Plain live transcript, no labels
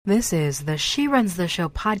This is the She Runs the Show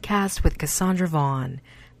podcast with Cassandra Vaughn,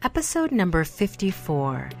 episode number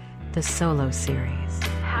 54, the solo series.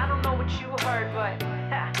 I don't know what you heard, but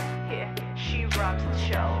yeah, she runs the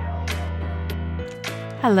show.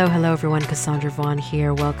 Hello, everyone. Cassandra Vaughn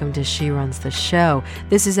here. Welcome to She Runs the Show.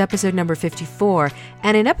 This is episode number 54,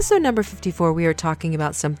 and in episode number 54, we are talking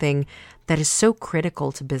about something that is so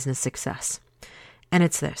critical to business success, and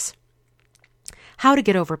it's this: how to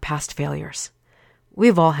get over past failures.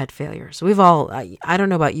 We've all had failures. I don't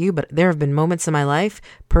know about you, but there have been moments in my life,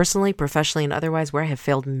 personally, professionally, and otherwise, where I have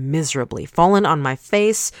failed miserably, fallen on my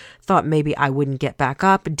face, thought maybe I wouldn't get back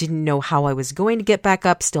up, didn't know how I was going to get back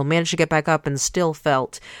up, still managed to get back up, and still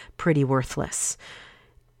felt pretty worthless.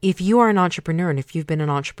 If you are an entrepreneur, and if you've been an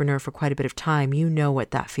entrepreneur for quite a bit of time, you know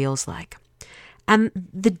what that feels like. And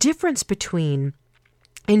the difference between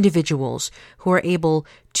individuals who are able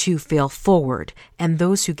to fail forward and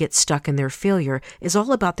those who get stuck in their failure is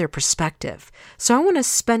all about their perspective. So I want to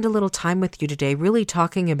spend a little time with you today really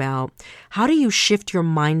talking about how do you shift your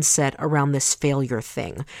mindset around this failure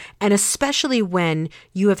thing. And especially when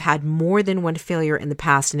you have had more than one failure in the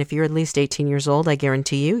past. And if you're at least 18 years old, I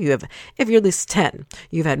guarantee if you're at least 10,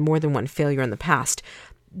 you've had more than one failure in the past.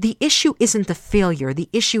 The issue isn't the failure. The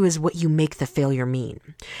issue is what you make the failure mean.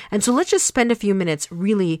 And so let's just spend a few minutes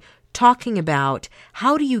really talking about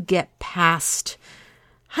how do you get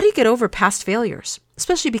over past failures,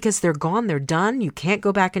 especially because they're gone, they're done. You can't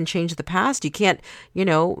go back and change the past. You can't,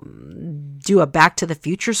 do a back to the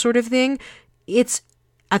future sort of thing. It's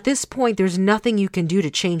at this point, there's nothing you can do to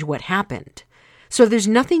change what happened. So if there's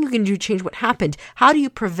nothing you can do to change what happened, how do you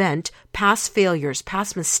prevent past failures,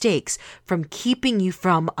 past mistakes from keeping you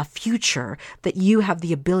from a future that you have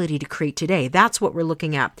the ability to create today? That's what we're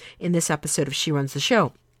looking at in this episode of She Runs the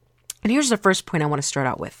Show. And here's the first point I want to start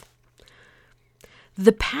out with.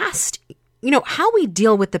 The past, how we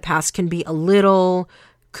deal with the past can be a little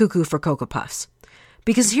cuckoo for Cocoa Puffs.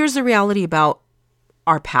 Because here's the reality about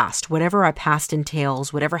our past, whatever our past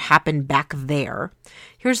entails, whatever happened back there.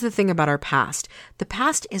 Here's the thing about our past. The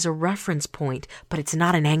past is a reference point, but it's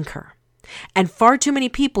not an anchor. And far too many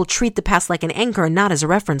people treat the past like an anchor and not as a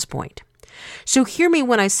reference point. So hear me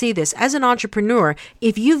when I say this. As an entrepreneur,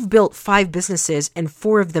 if you've built 5 businesses and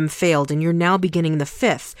 4 of them failed and you're now beginning the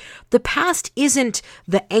 5th, the past isn't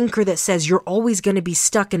the anchor that says you're always going to be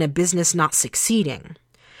stuck in a business not succeeding.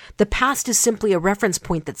 The past is simply a reference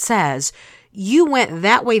point that says you went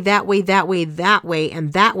that way, that way, that way, that way,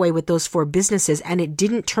 and that way with those 4 businesses, and it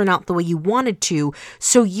didn't turn out the way you wanted to.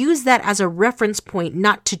 So use that as a reference point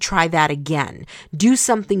not to try that again. Do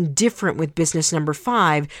something different with business number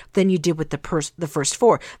 5 than you did with the first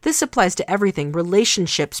 4. This applies to everything: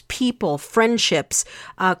 relationships, people, friendships,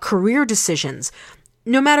 career decisions.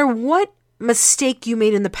 No matter what mistake you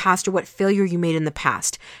made in the past or what failure you made in the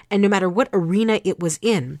past, and no matter what arena it was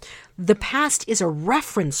in, the past is a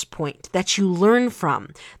reference point that you learn from,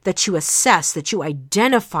 that you assess, that you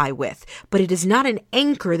identify with, but it is not an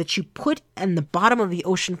anchor that you put in the bottom of the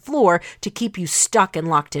ocean floor to keep you stuck and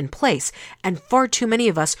locked in place. And far too many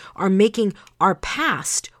of us are making our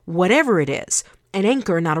past, whatever it is, an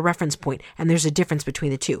anchor, not a reference point. And there's a difference between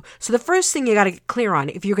the two. So the first thing you got to get clear on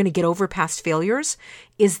if you're going to get over past failures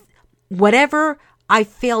is whatever I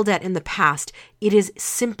failed at in the past, it is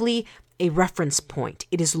simply a reference point.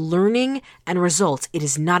 It is learning and results. It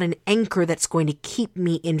is not an anchor that's going to keep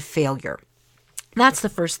me in failure. That's the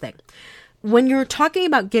first thing. When you're talking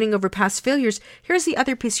about getting over past failures, here's the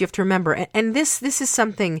other piece you have to remember. And this is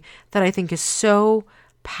something that I think is so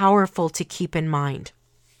powerful to keep in mind.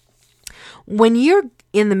 When you're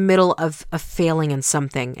in the middle of failing in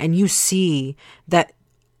something and you see that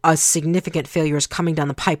a significant failure is coming down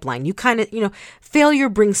the pipeline, you kind of, failure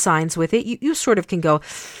brings signs with it. You sort of can go,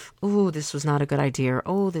 oh, this was not a good idea. Or,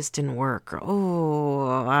 oh, this didn't work. Or,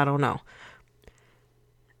 oh, I don't know.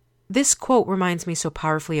 This quote reminds me so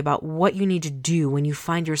powerfully about what you need to do when you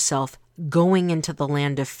find yourself going into the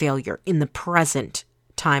land of failure in the present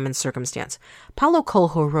time and circumstance. Paulo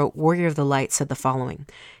Coelho wrote Warrior of the Light said the following.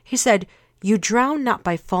 He said, "You drown not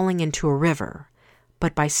by falling into a river,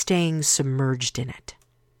 but by staying submerged in it."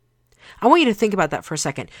 I want you to think about that for a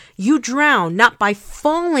second. You drown not by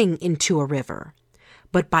falling into a river,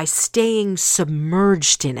 but by staying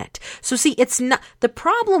submerged in it. So see, it's not the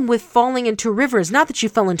problem with falling into a river is not that you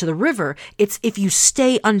fell into the river. It's if you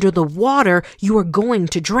stay under the water, you are going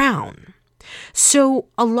to drown. So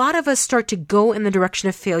a lot of us start to go in the direction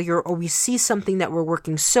of failure, or we see something that we're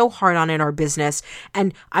working so hard on in our business,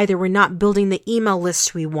 and either we're not building the email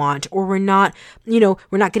list we want, or we're not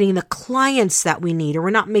getting the clients that we need, or we're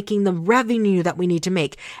not making the revenue that we need to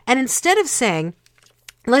make. And instead of saying,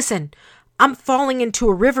 listen, I'm falling into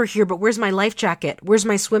a river here, but where's my life jacket? Where's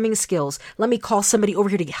my swimming skills? Let me call somebody over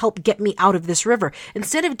here to help get me out of this river.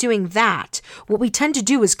 Instead of doing that, what we tend to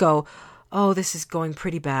do is go, oh, this is going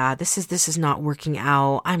pretty bad. This is not working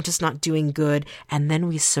out. I'm just not doing good. And then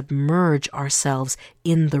we submerge ourselves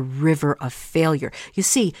in the river of failure. You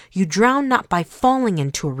see, you drown not by falling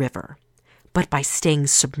into a river, but by staying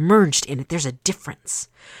submerged in it. There's a difference.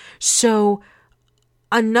 So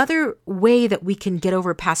another way that we can get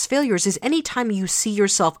over past failures is anytime you see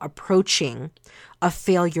yourself approaching a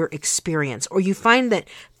failure experience, or you find that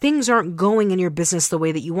things aren't going in your business the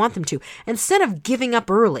way that you want them to, instead of giving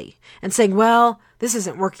up early and saying, well, this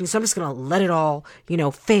isn't working, so I'm just going to let it all,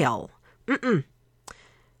 fail.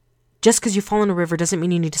 Just because you fall in a river doesn't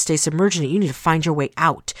mean you need to stay submerged in it. You need to find your way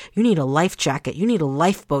out. You need a life jacket. You need a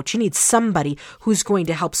lifeboat. You need somebody who's going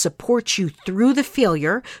to help support you through the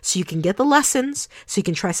failure so you can get the lessons, so you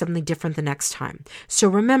can try something different the next time. So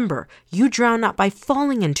remember, you drown not by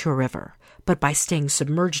falling into a river, but by staying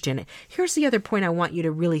submerged in it. Here's the other point I want you to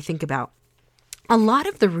really think about. A lot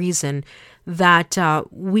of the reason that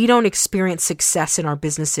we don't experience success in our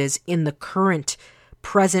businesses in the current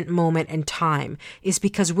present moment and time is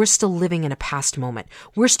because we're still living in a past moment.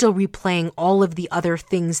 We're still replaying all of the other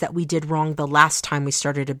things that we did wrong the last time we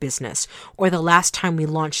started a business, or the last time we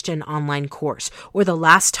launched an online course, or the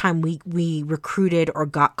last time we recruited or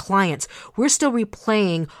got clients. We're still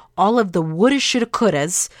replaying all of the woulda, shoulda,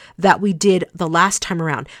 couldas that we did the last time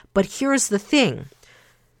around. But here's the thing.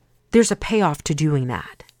 There's a payoff to doing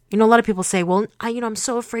that. A lot of people say, well, I'm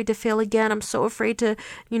so afraid to fail again. I'm so afraid to,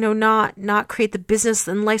 not create the business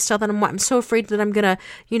and lifestyle that I'm so afraid that I'm going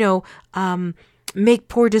to, make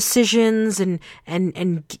poor decisions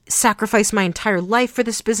and sacrifice my entire life for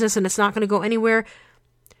this business and it's not going to go anywhere.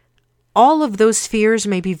 All of those fears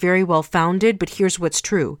may be very well founded, but here's what's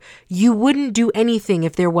true. You wouldn't do anything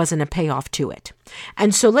if there wasn't a payoff to it.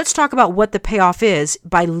 And so let's talk about what the payoff is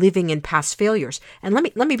by living in past failures. And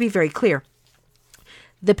let me be very clear.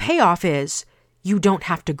 The payoff is you don't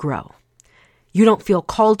have to grow. You don't feel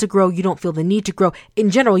called to grow. You don't feel the need to grow.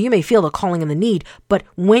 In general, you may feel the calling and the need, but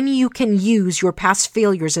when you can use your past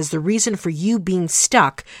failures as the reason for you being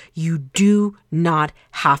stuck, you do not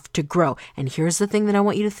have to grow. And here's the thing that I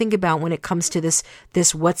want you to think about when it comes to this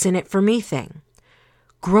what's in it for me thing.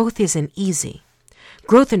 Growth isn't easy.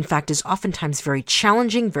 Growth, in fact, is oftentimes very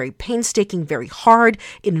challenging, very painstaking, very hard.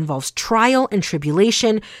 It involves trial and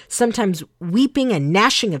tribulation, sometimes weeping and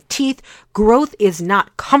gnashing of teeth. Growth is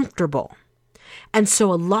not comfortable. And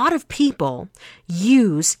so a lot of people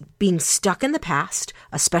use being stuck in the past,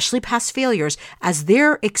 especially past failures, as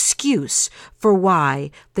their excuse for why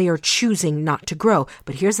they are choosing not to grow.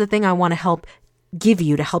 But here's the thing I want to help give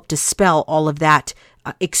you to help dispel all of that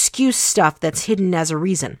excuse stuff that's hidden as a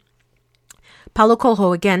reason. Paulo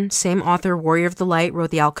Coelho, again, same author, Warrior of the Light,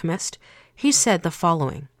 wrote The Alchemist. He said the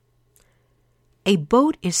following: a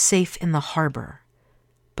boat is safe in the harbor,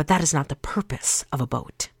 but that is not the purpose of a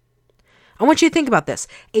boat. I want you to think about this.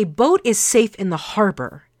 A boat is safe in the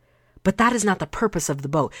harbor, but that is not the purpose of the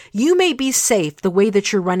boat. You may be safe the way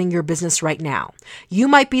that you're running your business right now. You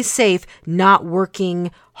might be safe not working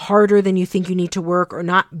harder than you think you need to work, or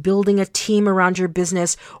not building a team around your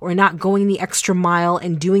business, or not going the extra mile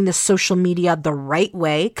and doing the social media the right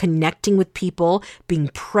way, connecting with people, being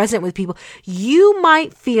present with people. You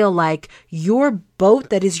might feel like your boat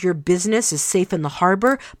that is your business is safe in the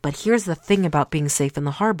harbor, but here's the thing about being safe in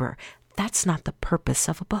the harbor. That's not the purpose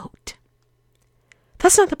of a boat.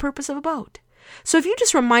 That's not the purpose of a boat. So if you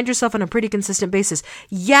just remind yourself on a pretty consistent basis,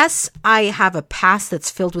 yes, I have a past that's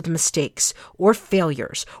filled with mistakes or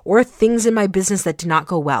failures or things in my business that did not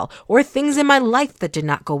go well or things in my life that did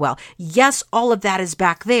not go well. Yes, all of that is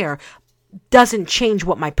back there. Doesn't change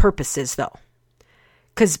what my purpose is, though.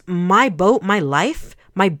 Because my boat, my life,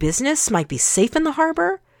 my business might be safe in the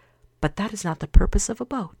harbor, but that is not the purpose of a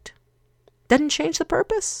boat. Doesn't change the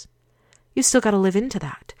purpose. You still got to live into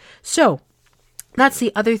that. So that's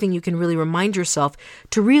the other thing you can really remind yourself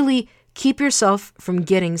to really keep yourself from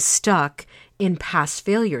getting stuck in past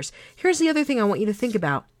failures. Here's the other thing I want you to think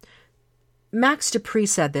about. Max Dupree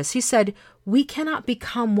said this. He said, we cannot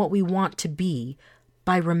become what we want to be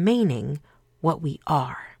by remaining what we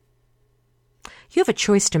are. You have a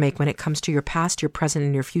choice to make when it comes to your past, your present,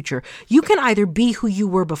 and your future. You can either be who you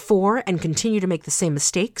were before and continue to make the same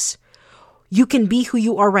mistakes. You can be who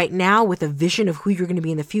you are right now with a vision of who you're going to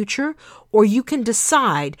be in the future, or you can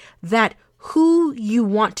decide that who you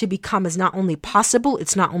want to become is not only possible,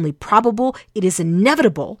 it's not only probable, it is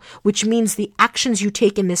inevitable, which means the actions you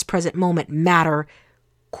take in this present moment matter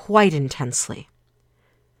quite intensely.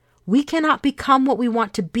 We cannot become what we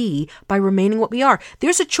want to be by remaining what we are.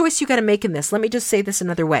 There's a choice you got to make in this. Let me just say this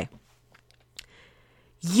another way.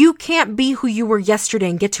 You can't be who you were yesterday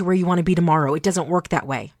and get to where you want to be tomorrow. It doesn't work that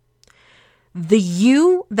way. The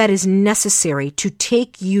you that is necessary to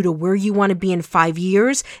take you to where you want to be in 5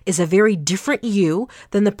 years is a very different you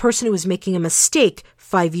than the person who was making a mistake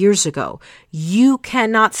 5 years ago. You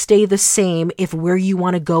cannot stay the same if where you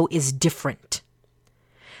want to go is different.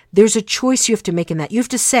 There's a choice you have to make in that. You have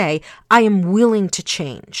to say, I am willing to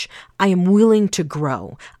change. I am willing to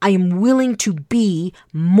grow. I am willing to be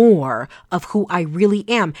more of who I really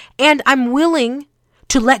am. And I'm willing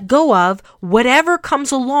to let go of whatever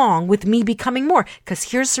comes along with me becoming more.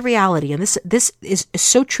 Because here's the reality, and this is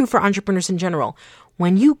so true for entrepreneurs in general.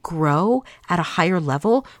 When you grow at a higher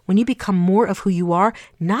level, when you become more of who you are,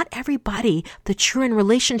 not everybody that you're in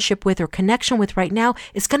relationship with or connection with right now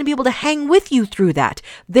is going to be able to hang with you through that.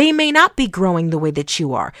 They may not be growing the way that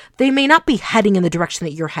you are. They may not be heading in the direction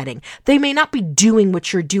that you're heading. They may not be doing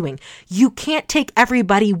what you're doing. You can't take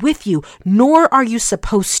everybody with you, nor are you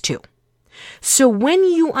supposed to. So when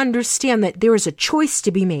you understand that there is a choice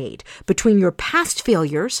to be made between your past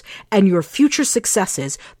failures and your future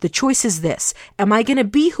successes, the choice is this. Am I going to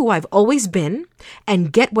be who I've always been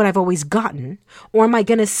and get what I've always gotten? Or am I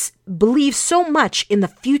going to believe so much in the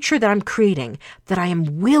future that I'm creating that I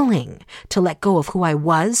am willing to let go of who I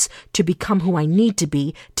was to become who I need to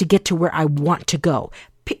be to get to where I want to go?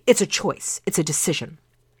 It's a choice. It's a decision.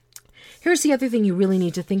 Here's the other thing you really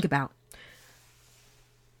need to think about.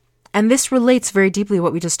 And this relates very deeply to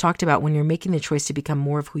what we just talked about when you're making the choice to become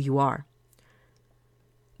more of who you are.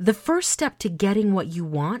 The first step to getting what you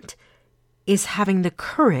want is having the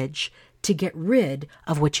courage to get rid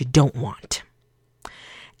of what you don't want.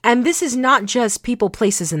 And this is not just people,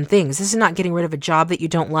 places, and things. This is not getting rid of a job that you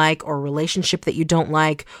don't like, or a relationship that you don't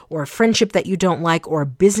like, or a friendship that you don't like, or a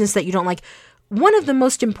business that you don't like. One of the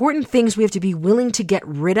most important things we have to be willing to get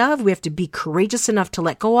rid of, we have to be courageous enough to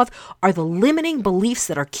let go of, are the limiting beliefs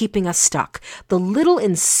that are keeping us stuck. The little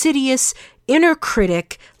insidious inner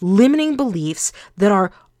critic limiting beliefs that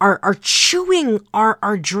are chewing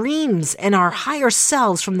our dreams and our higher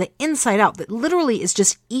selves from the inside out, that literally is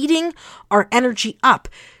just eating our energy up.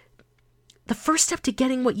 The first step to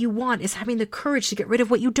getting what you want is having the courage to get rid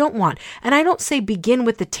of what you don't want. And I don't say begin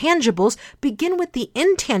with the tangibles, begin with the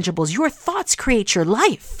intangibles. Your thoughts create your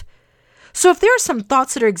life. So if there are some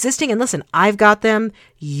thoughts that are existing, and listen, I've got them,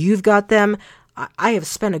 you've got them. I have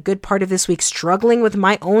spent a good part of this week struggling with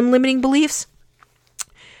my own limiting beliefs.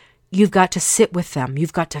 You've got to sit with them.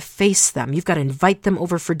 You've got to face them. You've got to invite them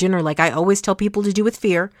over for dinner like I always tell people to do with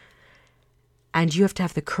fear. And you have to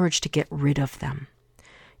have the courage to get rid of them.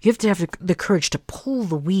 You have to have the courage to pull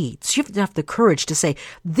the weeds. You have to have the courage to say,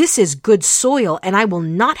 this is good soil and I will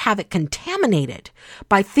not have it contaminated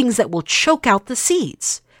by things that will choke out the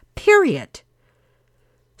seeds. Period.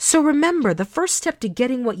 So remember, the first step to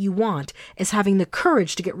getting what you want is having the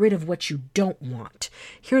courage to get rid of what you don't want.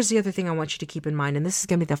 Here's the other thing I want you to keep in mind, and this is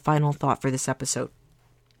going to be the final thought for this episode.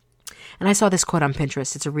 And I saw this quote on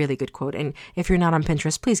Pinterest. It's a really good quote. And if you're not on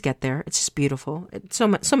Pinterest, please get there. It's just beautiful. It's so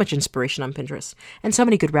much inspiration on Pinterest and so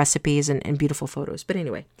many good recipes and beautiful photos. But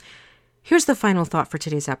anyway, here's the final thought for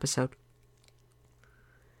today's episode.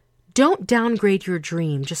 Don't downgrade your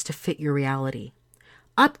dream just to fit your reality.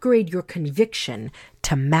 Upgrade your conviction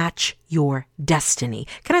to match your destiny.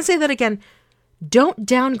 Can I say that again? Don't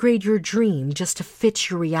downgrade your dream just to fit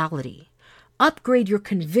your reality. Upgrade your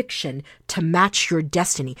conviction to match your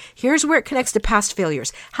destiny. Here's where it connects to past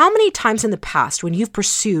failures. How many times in the past when you've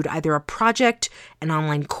pursued either a project, an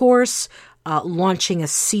online course, launching a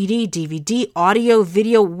CD, DVD, audio,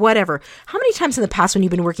 video, whatever, how many times in the past when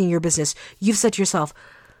you've been working your business, you've said to yourself,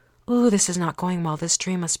 oh, this is not going well. This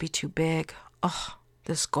dream must be too big. Oh,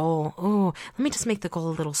 this goal. Oh, let me just make the goal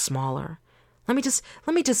a little smaller. I'm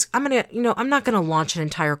not going to launch an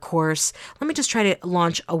entire course. Let me just try to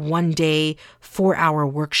launch a 1-day, 4-hour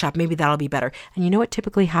workshop. Maybe that'll be better. And you know what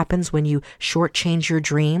typically happens when you shortchange your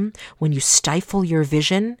dream, when you stifle your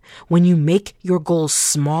vision, when you make your goals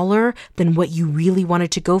smaller than what you really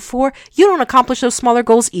wanted to go for? You don't accomplish those smaller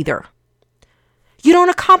goals either. You don't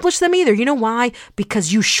accomplish them either. You know why?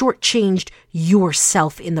 Because you shortchanged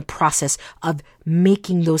yourself in the process of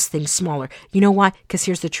making those things smaller. You know why? Because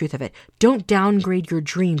here's the truth of it. Don't downgrade your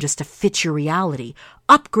dream just to fit your reality.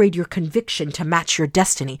 Upgrade your conviction to match your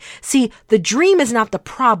destiny. See, the dream is not the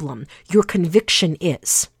problem. Your conviction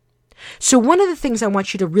is. So one of the things I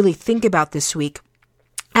want you to really think about this week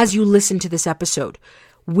as you listen to this episode,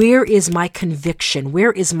 Where is my conviction?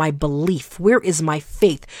 Where is my belief? Where is my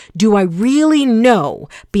faith? Do I really know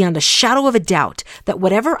beyond a shadow of a doubt that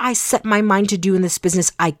whatever I set my mind to do in this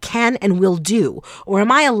business, I can and will do? Or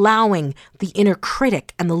am I allowing the inner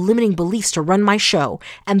critic and the limiting beliefs to run my show,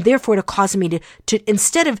 and therefore to cause me to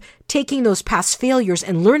instead of taking those past failures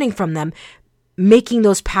and learning from them, making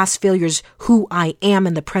those past failures who I am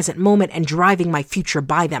in the present moment and driving my future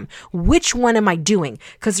by them? Which one am I doing?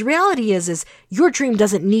 Because the reality is your dream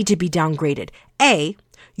doesn't need to be downgraded. A,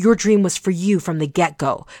 your dream was for you from the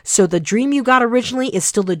get-go. So the dream you got originally is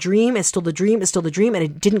still the dream, is still the dream, is still the dream, and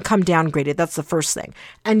it didn't come downgraded. That's the first thing.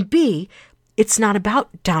 And B, it's not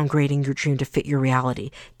about downgrading your dream to fit your reality.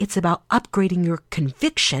 It's about upgrading your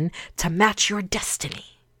conviction to match your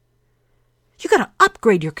destiny. You got to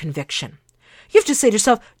upgrade your conviction. You have to say to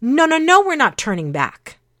yourself, no, we're not turning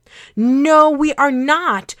back. No, we are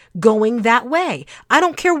not going that way. I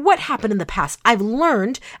don't care what happened in the past. I've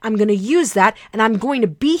learned, I'm going to use that, and I'm going to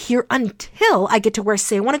be here until I get to where I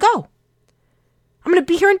say I want to go. I'm going to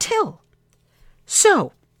be here until.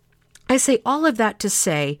 So, I say all of that to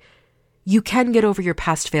say, you can get over your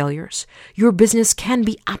past failures. Your business can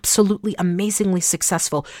be absolutely amazingly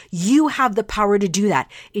successful. You have the power to do that.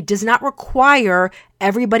 It does not require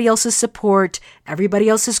everybody else's support, everybody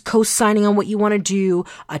else's co-signing on what you want to do,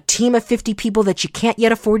 a team of 50 people that you can't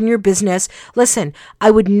yet afford in your business. Listen, I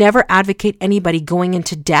would never advocate anybody going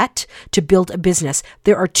into debt to build a business.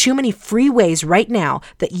 There are too many free ways right now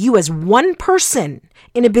that you as one person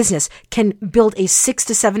in a business can build a 6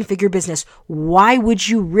 to 7 figure business. Why would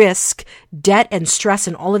you risk debt and stress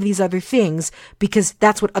and all of these other things? Because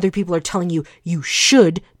that's what other people are telling you you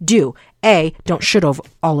should do. A, don't should over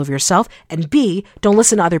all of yourself. And B, don't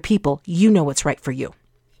listen to other people. You know what's right for you.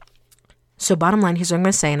 So bottom line, here's what I'm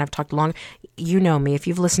going to say, and I've talked long. You know me. If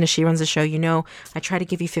you've listened to She Runs the Show, you know I try to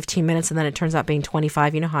give you 15 minutes and then it turns out being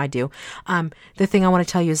 25. You know how I do. The thing I want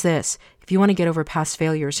to tell you is this. If you want to get over past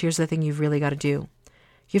failures, here's the thing you've really got to do.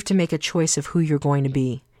 You have to make a choice of who you're going to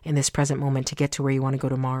be in this present moment to get to where you want to go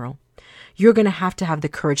tomorrow. You're going to have the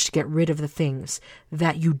courage to get rid of the things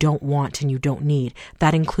that you don't want and you don't need.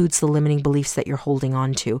 That includes the limiting beliefs that you're holding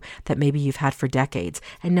on to that maybe you've had for decades.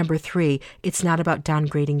 And number 3, it's not about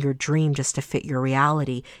downgrading your dream just to fit your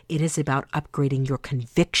reality. It is about upgrading your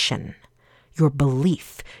conviction, your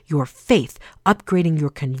belief, your faith, upgrading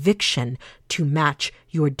your conviction to match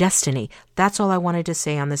your destiny. That's all I wanted to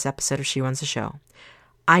say on this episode of She Runs the Show.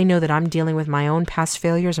 I know that I'm dealing with my own past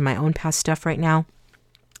failures and my own past stuff right now.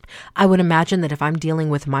 I would imagine that if I'm dealing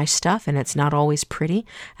with my stuff and it's not always pretty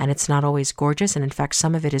and it's not always gorgeous, and in fact,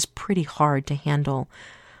 some of it is pretty hard to handle,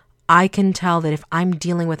 I can tell that if I'm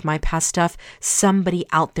dealing with my past stuff, somebody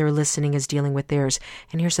out there listening is dealing with theirs.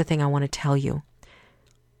 And here's the thing I want to tell you.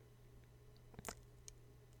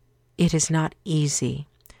 It is not easy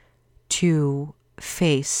to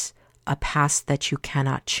face a past that you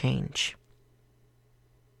cannot change.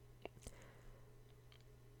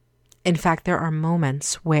 In fact, there are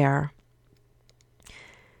moments where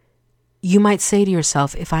you might say to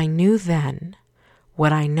yourself, if I knew then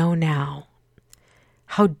what I know now,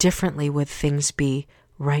 how differently would things be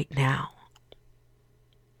right now?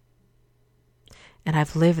 And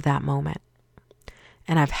I've lived that moment,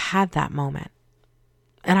 and I've had that moment,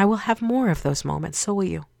 and I will have more of those moments, so will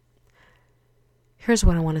you. Here's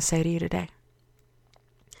what I want to say to you today.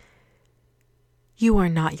 You are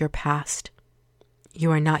not your past.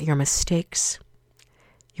 You are not your mistakes.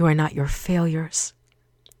 You are not your failures.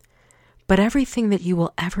 But everything that you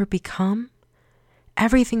will ever become,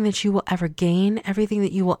 everything that you will ever gain, everything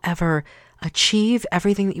that you will ever achieve,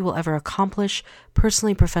 everything that you will ever accomplish,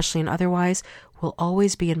 personally, professionally, and otherwise, will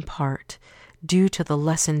always be in part due to the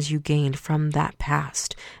lessons you gained from that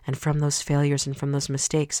past and from those failures and from those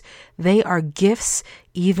mistakes. They are gifts,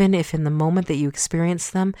 even if in the moment that you experience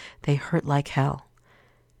them, they hurt like hell.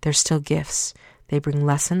 They're still gifts. They bring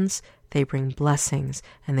lessons, they bring blessings,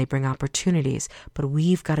 and they bring opportunities. But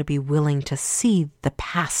we've got to be willing to see the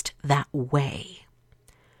past that way.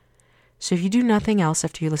 So if you do nothing else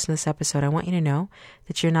after you listen to this episode, I want you to know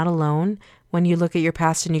that you're not alone when you look at your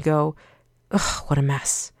past and you go, ugh, what a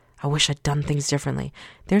mess. I wish I'd done things differently.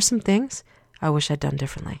 There's some things I wish I'd done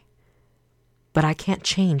differently. But I can't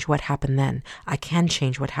change what happened then. I can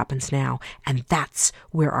change what happens now. And that's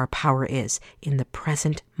where our power is, in the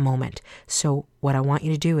present moment. So what I want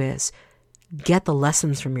you to do is get the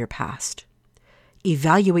lessons from your past.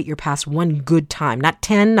 Evaluate your past one good time. Not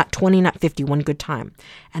 10, not 20, not 50, one good time.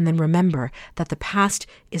 And then remember that the past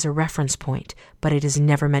is a reference point, but it is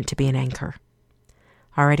never meant to be an anchor.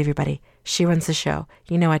 All right, everybody. She runs the show.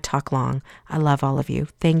 You know I talk long. I love all of you.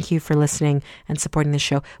 Thank you for listening and supporting the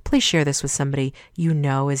show. Please share this with somebody you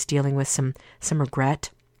know is dealing with some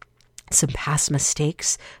regret, some past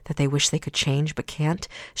mistakes that they wish they could change but can't.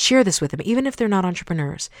 Share this with them, even if they're not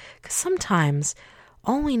entrepreneurs. Because sometimes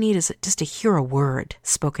all we need is just to hear a word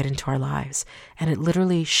spoken into our lives, and it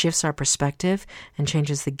literally shifts our perspective and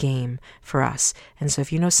changes the game for us. And so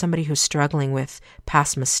if you know somebody who's struggling with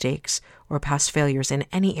past mistakes or past failures in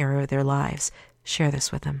any area of their lives, share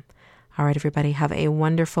this with them. All right, everybody, have a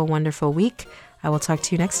wonderful, wonderful week. I will talk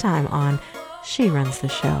to you next time on She Runs the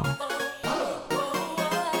Show.